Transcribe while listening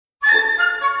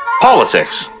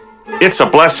Politics. It's a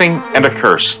blessing and a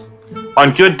curse.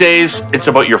 On good days, it's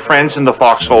about your friends in the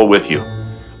foxhole with you.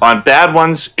 On bad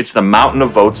ones, it's the mountain of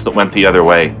votes that went the other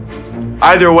way.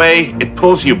 Either way, it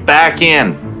pulls you back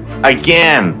in,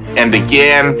 again and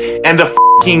again and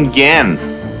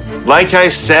again. Like I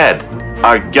said,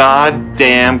 a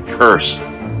goddamn curse.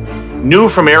 New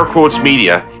from Air Quotes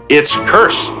Media, it's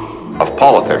Curse of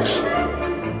Politics.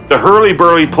 The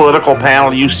Hurly-burly political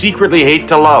panel you secretly hate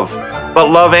to love, but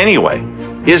love anyway,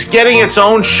 is getting its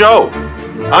own show.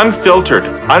 Unfiltered,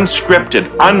 unscripted,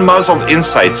 unmuzzled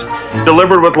insights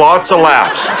delivered with lots of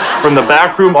laughs from the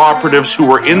backroom operatives who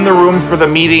were in the room for the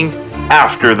meeting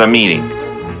after the meeting.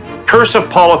 Curse of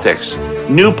Politics,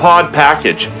 new pod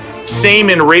package, same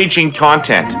enraging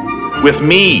content. With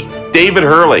me, David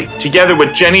Herle, together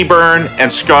with Jenny Byrne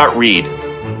and Scott Reed.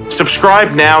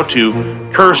 Subscribe now to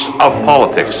Curse of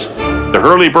Politics, the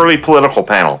Hurly-burly political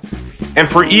panel. And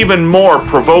for even more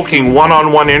provoking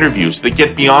one-on-one interviews that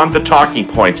get beyond the talking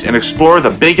points and explore the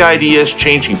big ideas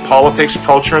changing politics,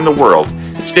 culture, and the world,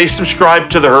 stay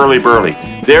subscribed to the Hurly-burly.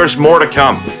 There's more to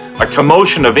come. A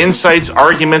commotion of insights,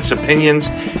 arguments, opinions,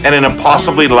 and an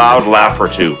impossibly loud laugh or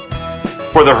two.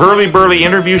 For the Hurly-burly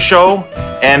interview show,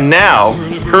 and now,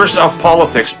 Curse of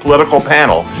Politics political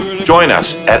panel, join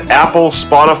us at Apple,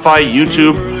 Spotify,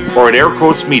 YouTube, or at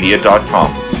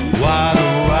airquotesmedia.com.